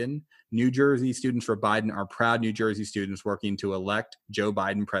NJ_4_Biden. New Jersey Students for Biden are proud New Jersey students working to elect Joe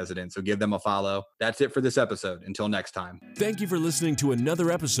Biden president. So give them a follow. That's it for this episode. Until next time. Thank you for listening to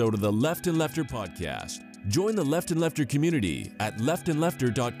another episode of the Left and Lefter podcast. Join the Left and Lefter community at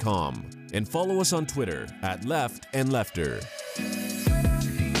leftandlefter.com and follow us on Twitter at Left and Lefter.